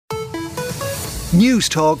News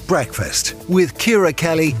Talk Breakfast with Ciara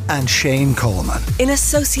Kelly and Shane Coleman. In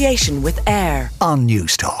association with AIR On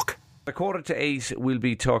News Talk. 7:45, we'll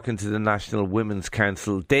be talking to the National Women's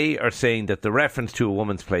Council. They are saying that the reference to a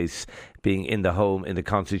woman's place being in the home in the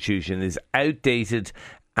Constitution is outdated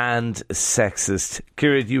and sexist.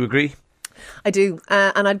 Ciara, do you agree? I do,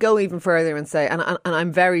 and I'd go even further and say, and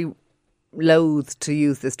I'm very loath to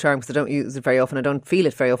use this term because I don't use it very often, I don't feel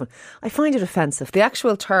it very often. I find it offensive. The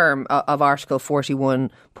actual term of Article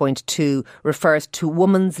 41.2 refers to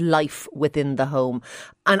woman's life within the home,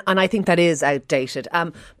 and I think that is outdated.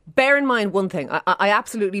 Bear in mind one thing, I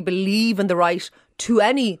absolutely believe in the right to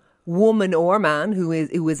any woman or man who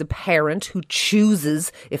is a parent, who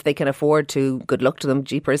chooses, if they can afford to, good luck to them,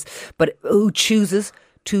 jeepers, but who chooses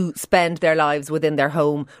to spend their lives within their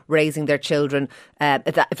home, raising their children,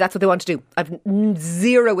 if that's what they want to do. I've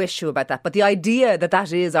zero issue about that. But the idea that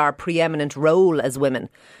that is our preeminent role as women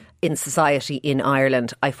in society in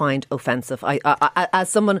Ireland, I find offensive. I as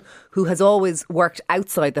someone who has always worked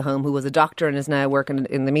outside the home, who was a doctor and is now working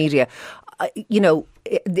in the media,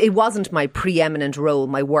 it wasn't my preeminent role,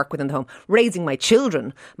 my work within the home. Raising my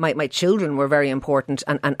children, my children were very important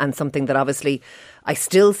and something that obviously I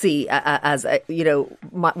still see as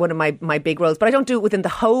one of my big roles. But I don't do it within the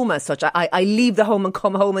home as such. I leave the home and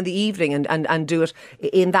come home in the evening and do it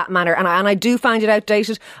in that manner. And I do find it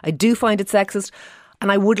outdated. I do find it sexist.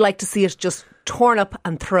 And I would like to see it just torn up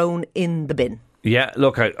and thrown in the bin. Yeah,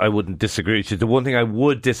 look, I wouldn't disagree with you. The one thing I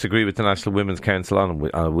would disagree with the National Women's Council on, and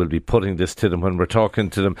I will be putting this to them when we're talking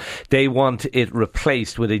to them, they want it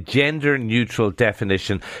replaced with a gender-neutral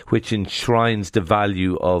definition which enshrines the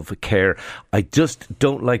value of care. I just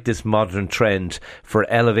don't like this modern trend for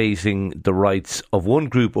elevating the rights of one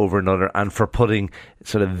group over another and for putting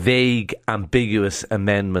sort of vague, ambiguous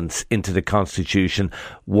amendments into the Constitution.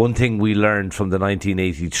 One thing we learned from the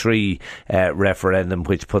 1983 referendum,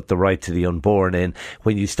 which put the right to the unborn in,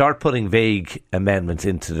 when you start putting vague amendments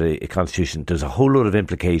into the Constitution, there's a whole lot of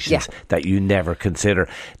implications that you never consider.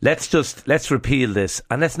 Let's repeal this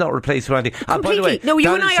and let's not replace it with anything. Completely. By the way, no,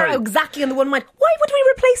 you and I are exactly in the one mind. Why would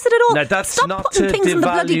we replace it at all? Now, that's Stop not putting to things in the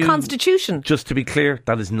devalue, bloody Constitution. Just to be clear,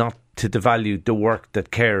 that is not to devalue the work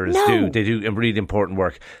that carers do. They do really important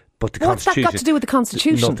work. But the What's Constitution, that got to do with the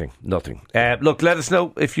Constitution? Nothing. Look, let us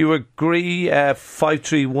know if you agree.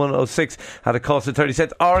 53106 at a cost of 30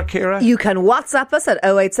 cents. Or, Ciara, you can WhatsApp us at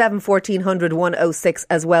 087 1400 106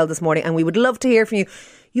 as well this morning, and we would love to hear from you.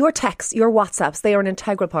 Your texts, your WhatsApps, they are an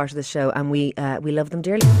integral part of the show, and we love them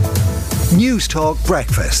dearly. News Talk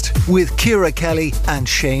Breakfast with Ciara Kelly and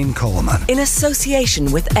Shane Coleman. in association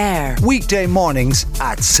with AIR. Weekday mornings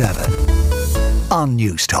at 7 on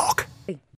News Talk.